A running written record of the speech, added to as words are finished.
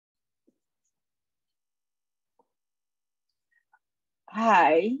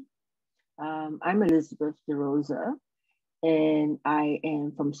Hi, I'm Elizabeth de Roza, and I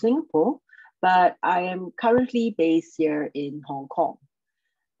am from Singapore, but I am currently based here in Hong Kong.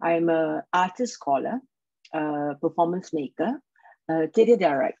 I'm an artist scholar, a performance maker, a theatre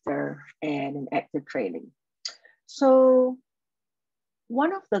director, and an actor training. So,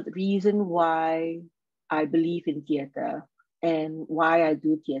 one of the reasons why I believe in theatre and why I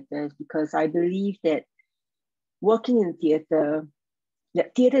do theatre is because I believe that working in theatre,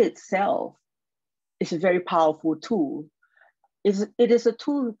 that theatre itself is a very powerful tool. It is a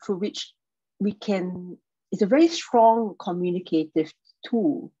tool through which we can, it's a very strong communicative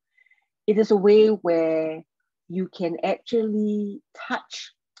tool. It is a way where you can actually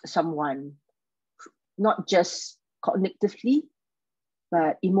touch someone, not just cognitively,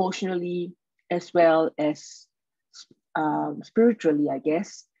 but emotionally as well as spiritually, I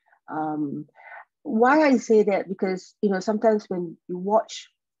guess. Um, why I say that, because sometimes when you watch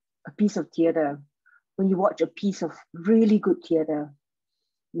a piece of theater, when you watch a piece of really good theater,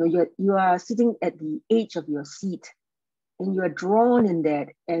 you are sitting at the edge of your seat and you are drawn in that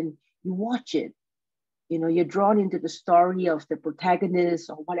and you watch it. You're drawn into the story of the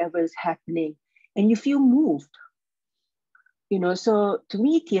protagonist or whatever is happening, and you feel moved. So to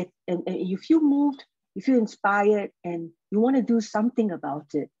me, theater, and you feel moved, you feel inspired, and you want to do something about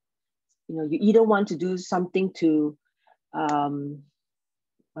it. You either want to do something to um,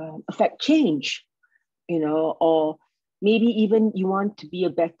 affect change, or maybe even you want to be a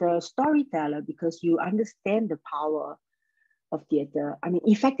better storyteller because you understand the power of theater. I mean,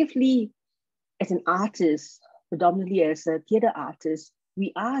 effectively, as an artist, predominantly as a theater artist,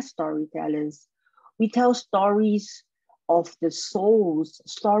 we are storytellers. We tell stories of the souls,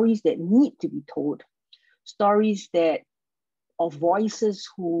 stories that need to be told, stories that of voices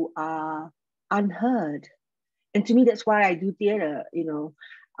who are unheard. And to me, that's why I do theater.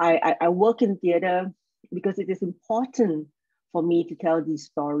 I work in theater because it is important for me to tell these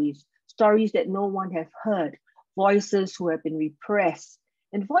stories, stories that no one have heard, voices who have been repressed,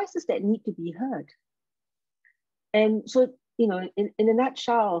 and voices that need to be heard. And so, in a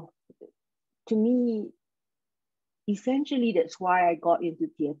nutshell, to me, essentially, that's why I got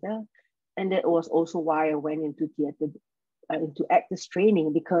into theater. And that was also why I went into theater, into actors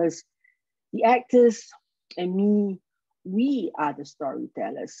training, because the actors and me, we are the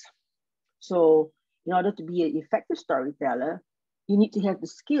storytellers. So, in order to be an effective storyteller, you need to have the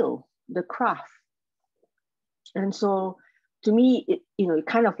skill, the craft. And so, to me, it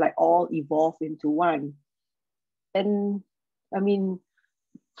kind of like all evolved into one. And I mean,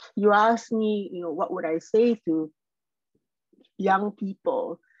 you ask me, what would I say to young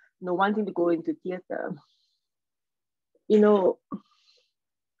people, wanting to go into theater?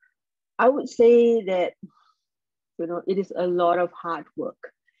 I would say that, it is a lot of hard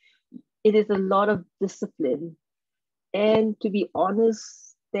work. It is a lot of discipline. And to be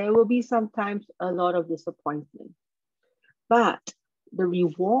honest, there will be sometimes a lot of disappointment. But the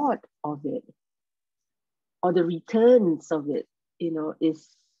reward of it or the returns of it,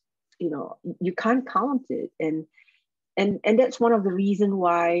 is, you can't count it. And that's one of the reasons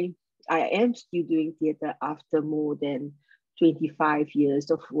why I am still doing theater after more than 25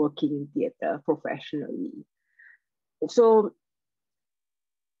 years of working in theater professionally. So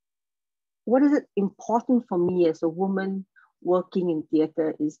what is it important for me as a woman working in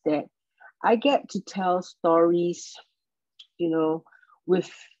theater is that I get to tell stories, you know,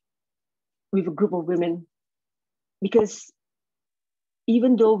 with with a group of women, because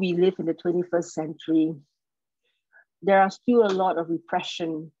even though we live in the 21st century, there are still a lot of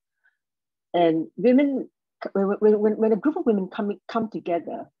repression, and women, when a group of women come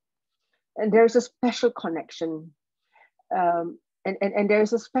together, and there's a special connection, and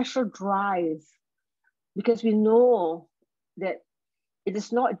there's a special drive, because we know that it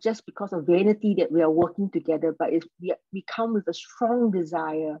is not just because of vanity that we are working together, but we come with a strong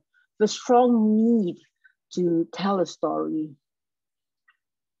desire, with a strong need to tell a story.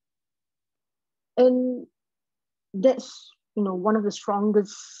 And that's, one of the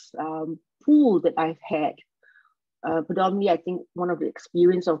strongest pull that I've had. Predominantly, I think one of the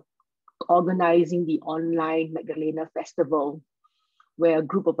experience of organizing the online Magdalena Festival, where a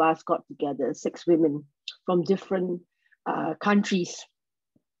group of us got together, 6 women from different countries.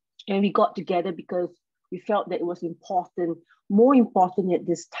 And we got together because we felt that it was important, more important at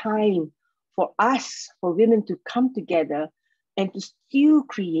this time, for us, for women to come together and to still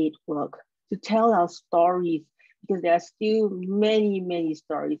create work, to tell our stories, because there are still many, many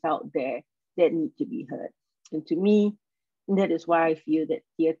stories out there that need to be heard. And to me, that is why I feel that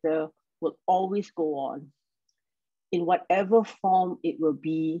theater will always go on. in whatever form it will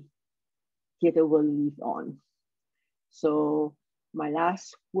be, theater will live on. So my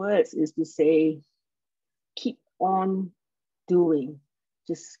last words is to say, keep on doing.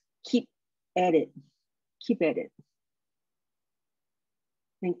 Just keep at it. Keep at it.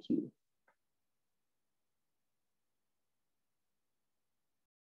 Thank you.